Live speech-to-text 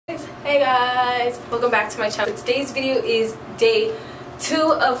Hey guys, welcome back to my channel. Today's video is day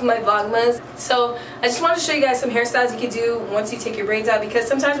 2 of my Vlogmas. So I just wanted to show you guys some hairstyles you can do once you take your braids out, because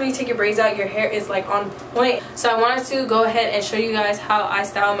sometimes when you take your braids out your hair is like on point. So I wanted to go ahead and show you guys how I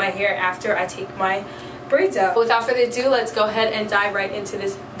style my hair after I take my braids out. Without further ado, let's go ahead and dive right into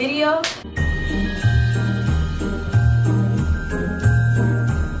this video.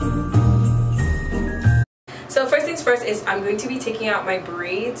 So first things first is I'm going to be taking out my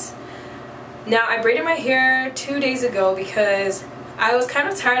braids. Now I braided my hair 2 days ago because I was kind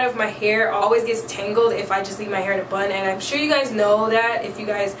of tired of my hair always gets tangled if I just leave my hair in a bun, and I'm sure you guys know that if you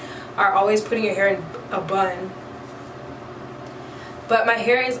guys are always putting your hair in a bun. But my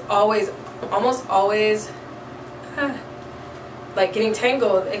hair is almost always like getting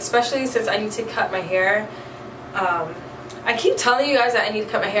tangled, especially since I need to cut my hair. I keep telling you guys that I need to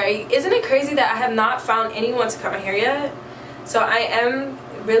cut my hair. Isn't it crazy that I have not found anyone to cut my hair yet? So I am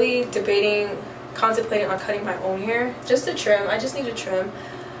really contemplating on cutting my own hair. Just to trim. I just need to trim.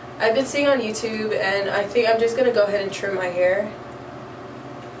 I've been seeing on YouTube and I think I'm just going to go ahead and trim my hair.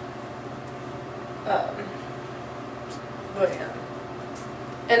 But yeah.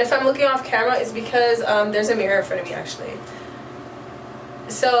 And if I'm looking off camera, it's because there's a mirror in front of me actually.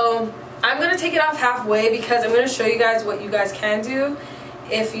 So I'm going to take it off halfway because I'm going to show you guys what you guys can do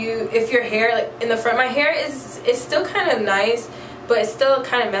if your hair, like in the front, my hair is still kind of nice, but it's still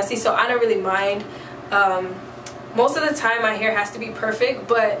kind of messy, so I don't really mind. Most of the time my hair has to be perfect,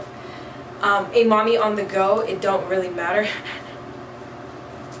 but a mommy on the go, it don't really matter.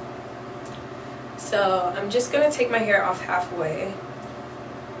 So I'm just going to take my hair off halfway.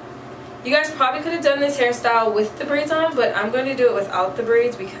 You guys probably could have done this hairstyle with the braids on, but I'm going to do it without the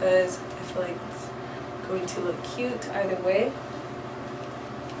braids because I feel like it's going to look cute either way.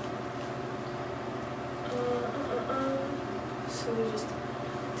 So we just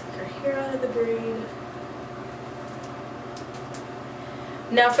take our hair out of the braid.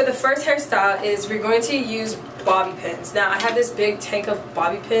 Now for the first hairstyle is we're going to use bobby pins. Now I have this big tank of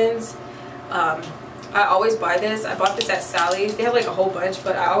bobby pins. I always buy this. I bought this at Sally's. They have like a whole bunch,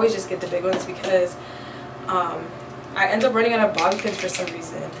 but I always just get the big ones because I end up running out of bobby pins for some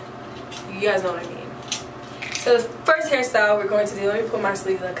reason. You guys know what I mean. So the first hairstyle we're going to do, let me put my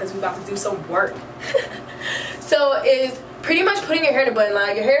sleeves on because we're about to do some work. So is pretty much putting your hair in a bun.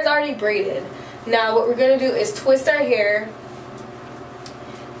 Like your hair is already braided. Now what we're going to do is twist our hair,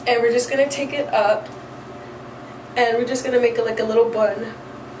 and we're just going to take it up, and we're just going to make it like a little bun.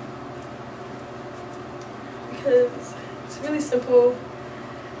 Because it's really simple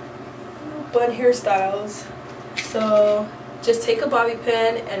bun hairstyles. So just take a bobby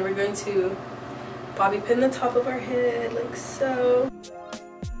pin and we're going to bobby pin the top of our head like so.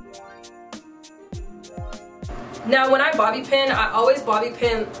 Now when I bobby pin, I always bobby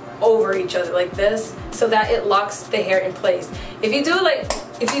pin over each other like this so that it locks the hair in place. If you do it like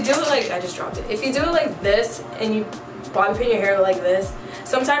I just dropped it. If you do it like this and you bobby pin your hair like this,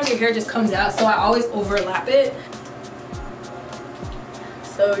 sometimes your hair just comes out, so I always overlap it.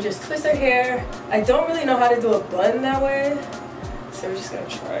 So just twist our hair. I don't really know how to do a bun that way, so we're just gonna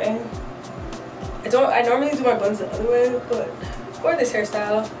try. I normally do my buns the other way, but for this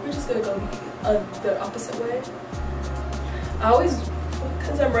hairstyle, we're just gonna go the opposite way. I always,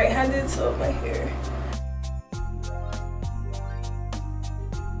 because I'm right-handed, so my hair.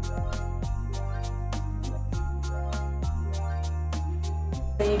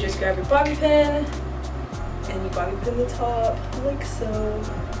 Then you just grab your bobby pin and you bobby pin the top like so.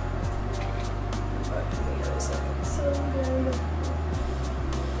 Bobby pin the other side. So good.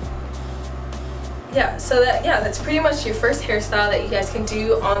 Yeah, so that's pretty much your first hairstyle that you guys can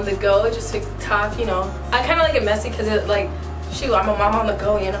do on the go. Just fix the top, you know. I kind of like it messy because it like, shoot, I'm a mom on the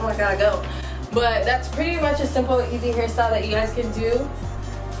go, you know, I gotta go. But that's pretty much a simple, easy hairstyle that you guys can do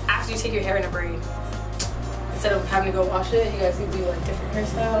after you take your hair in a braid. Instead of having to go wash it, you guys can do like different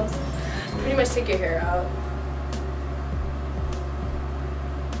hairstyles. Pretty much take your hair out.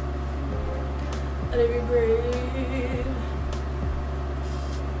 Out of your braid.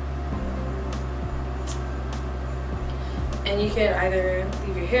 And you can either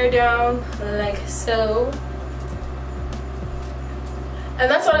leave your hair down like so. And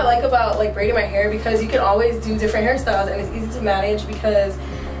that's what I like about like braiding my hair, because you can always do different hairstyles and it's easy to manage, because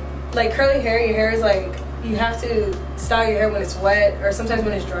like curly hair, your hair is like, you have to style your hair when it's wet, or sometimes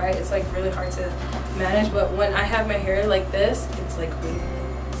when it's dry it's like really hard to manage. But when I have my hair like this, it's like really,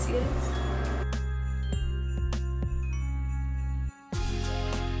 see it?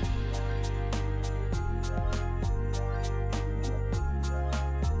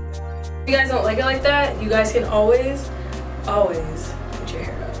 If you guys don't like it like that, you guys can always put your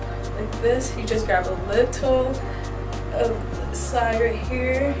hair up like this. You just grab a little of the side right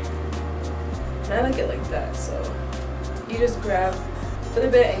here. And I like it like that, so you just grab a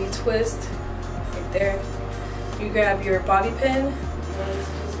little bit and you twist right there. You grab your bobby pin, and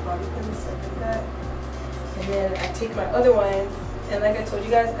just bobby pin this like that. And then I take my other one, and like I told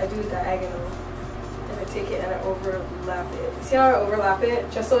you guys, I do diagonal. And I take it and I overlap it. See how I overlap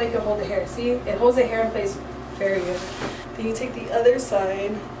it? Just so it can hold the hair. See? It holds the hair in place very good. Then you take the other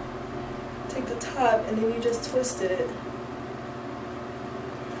side, take the top, and then you just twist it.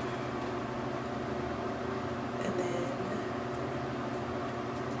 And then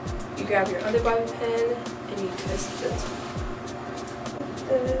you grab your other bobby pin and you twist it. Like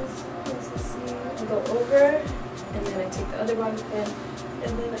this. Let's see. I go over, and then I take the other bobby pin,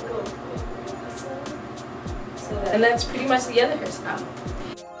 and then I go over this side. So that, and that's pretty much the other hairstyle.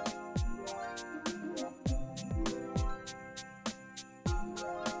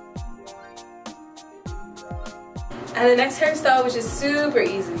 And the next hairstyle, which is super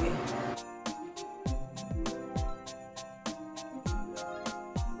easy.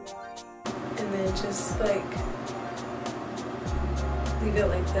 And then just like leave it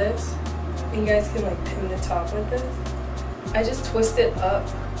like this. And you guys can like pin the top with this. I just twist it up.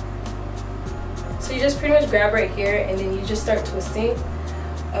 So you just pretty much grab right here and then you just start twisting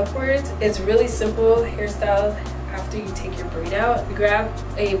upwards. It's really simple hairstyle after you take your braid out. You grab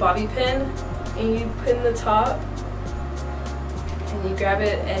a bobby pin and you pin the top. And you grab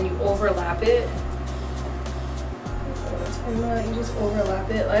it and you overlap it. You just overlap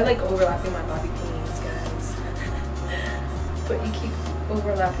it. I like overlapping my bobby pins, guys. But you keep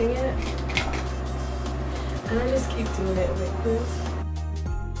overlapping it. And I just keep doing it like this.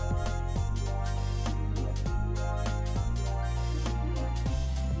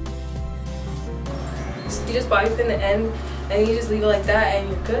 So you just bobby pin the end and you just leave it like that and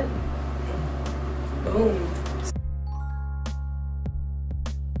you're good. Boom.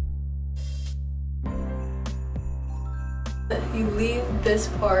 You leave this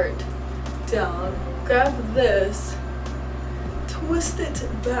part down, grab this, twist it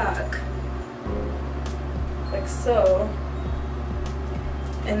back, like so,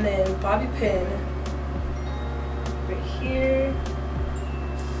 and then bobby pin right here.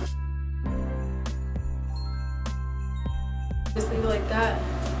 Just leave it like that,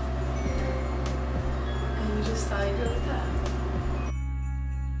 and you just style it like that.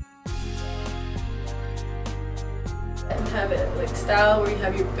 And have it like style where you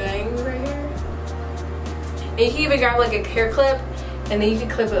have your bangs right here. And you can even grab like a hair clip and then you can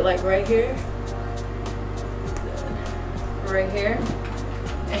clip it like right here. Right here.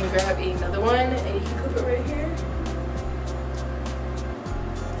 And grab another one and you can clip it right here.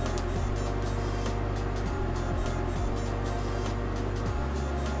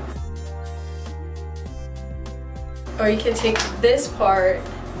 Or you can take this part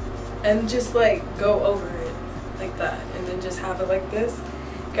and just like go over it. Like that, and then just have it like this.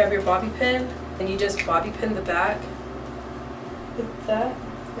 Grab your bobby pin and you just bobby pin the back like that,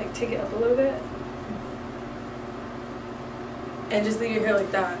 like take it up a little bit and just leave your hair like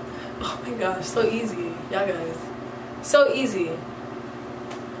that. Oh my gosh, so easy, y'all guys, so easy.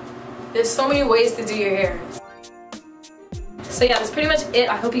 There's so many ways to do your hair. So yeah, that's pretty much it.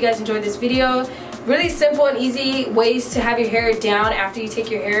 I hope you guys enjoyed this video. Really simple and easy ways to have your hair down after you take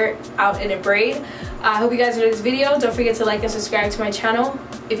your hair out in a braid. I hope you guys enjoyed this video. Don't forget to like and subscribe to my channel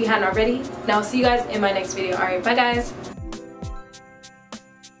if you hadn't already. Now I'll see you guys in my next video. Alright, bye guys.